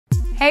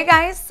Hey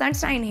guys,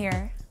 Sunshine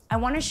here. I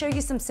want to show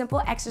you some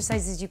simple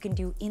exercises you can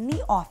do in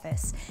the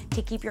office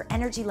to keep your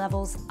energy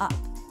levels up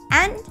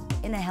and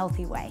in a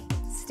healthy way.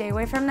 Stay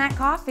away from that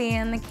coffee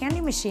and the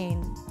candy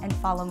machine and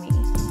follow me.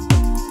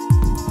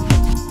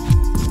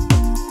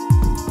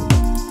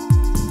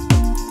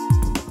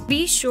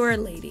 Be sure,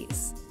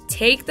 ladies,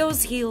 take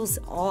those heels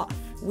off.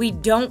 We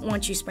don't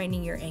want you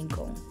spraining your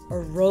ankle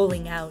or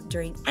rolling out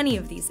during any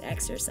of these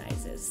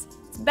exercises.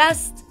 It's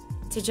best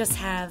to just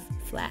have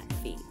flat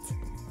feet.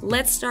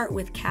 Let's start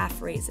with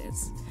calf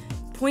raises.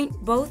 Point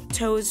both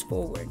toes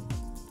forward.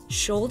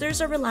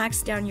 Shoulders are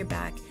relaxed down your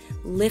back.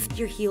 Lift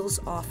your heels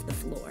off the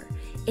floor.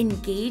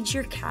 Engage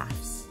your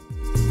calves.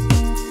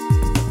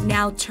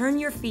 Now turn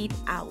your feet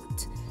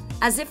out,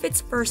 as if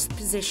it's first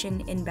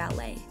position in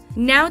ballet.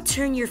 Now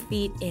turn your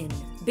feet in.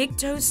 Big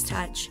toes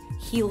touch,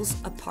 heels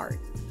apart.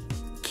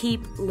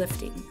 Keep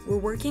lifting. We're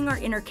working our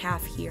inner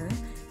calf here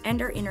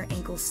and our inner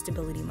ankle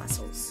stability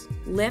muscles.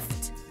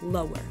 Lift,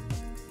 lower.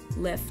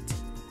 Lift,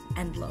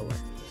 and lower.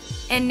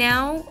 And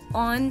now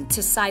on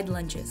to side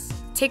lunges.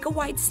 Take a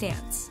wide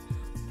stance.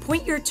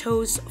 Point your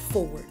toes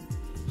forward.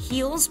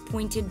 Heels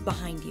pointed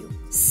behind you.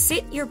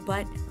 Sit your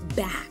butt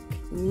back.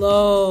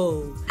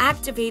 Low.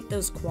 Activate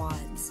those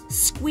quads.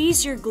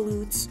 Squeeze your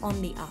glutes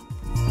on the up.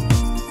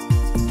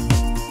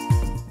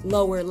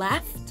 Lower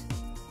left.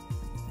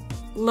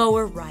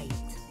 Lower right.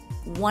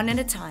 One at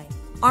a time.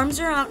 Arms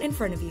are out in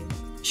front of you.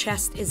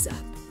 Chest is up.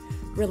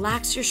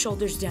 Relax your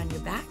shoulders down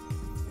your back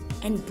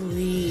and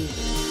breathe.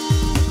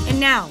 And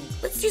now,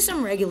 let's do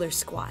some regular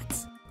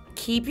squats.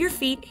 Keep your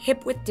feet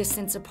hip-width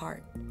distance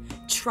apart.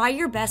 Try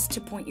your best to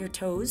point your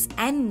toes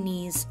and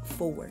knees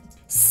forward.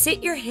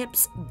 Sit your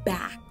hips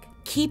back.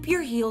 Keep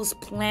your heels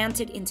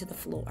planted into the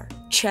floor.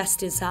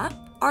 Chest is up.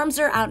 Arms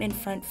are out in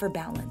front for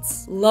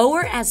balance.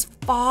 Lower as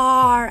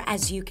far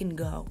as you can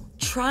go.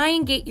 Try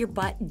and get your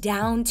butt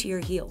down to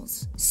your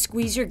heels.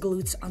 Squeeze your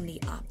glutes on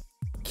the up.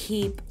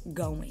 Keep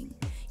going.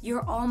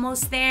 You're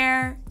almost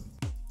there.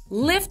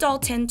 Lift all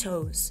 10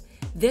 toes.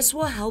 This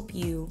will help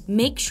you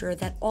make sure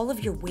that all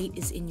of your weight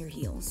is in your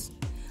heels.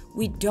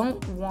 We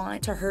don't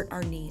want to hurt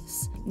our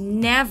knees.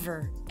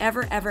 Never,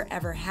 ever, ever,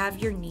 ever have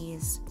your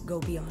knees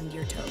go beyond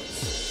your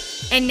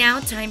toes. And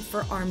now time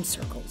for arm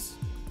circles.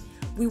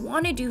 We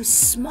want to do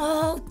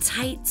small,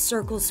 tight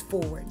circles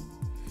forward.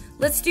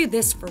 Let's do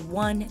this for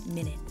 1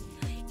 minute.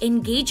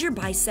 Engage your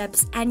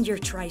biceps and your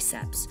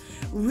triceps.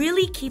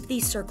 Really keep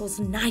these circles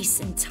nice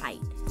and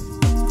tight.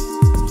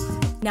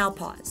 Now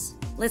pause.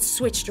 Let's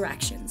switch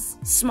directions.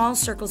 Small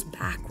circles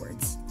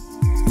backwards.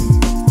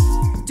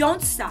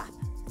 Don't stop.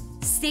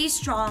 Stay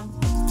strong.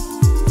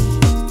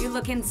 You're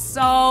looking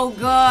so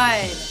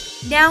good.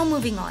 Now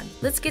moving on.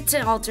 Let's get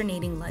to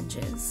alternating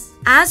lunges.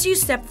 As you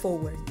step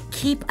forward,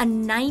 keep a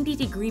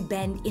 90-degree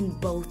bend in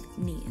both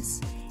knees.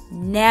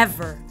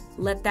 Never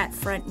let that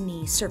front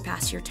knee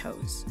surpass your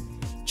toes.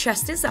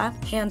 Chest is up,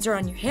 hands are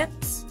on your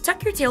hips.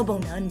 Tuck your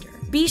tailbone under.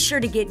 Be sure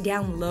to get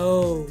down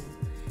low.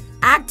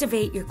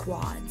 Activate your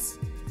quads.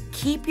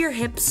 Keep your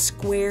hips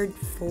squared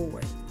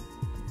forward.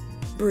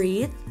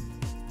 Breathe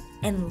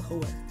and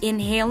lower.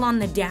 Inhale on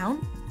the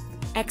down,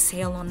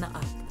 exhale on the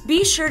up.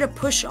 Be sure to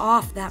push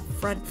off that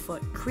front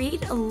foot.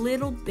 Create a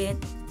little bit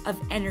of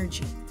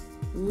energy.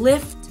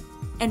 Lift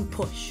and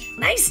push.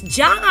 Nice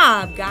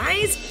job,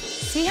 guys.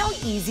 See how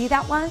easy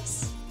that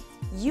was?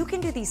 You can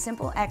do these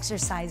simple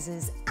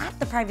exercises at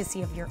the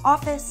privacy of your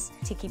office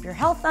to keep your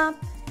health up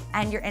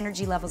and your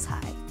energy levels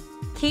high.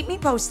 Keep me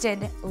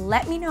posted.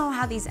 Let me know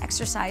how these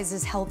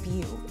exercises help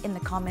you in the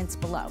comments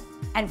below.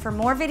 And for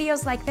more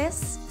videos like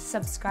this,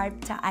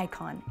 subscribe to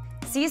ICON.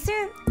 See you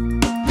soon.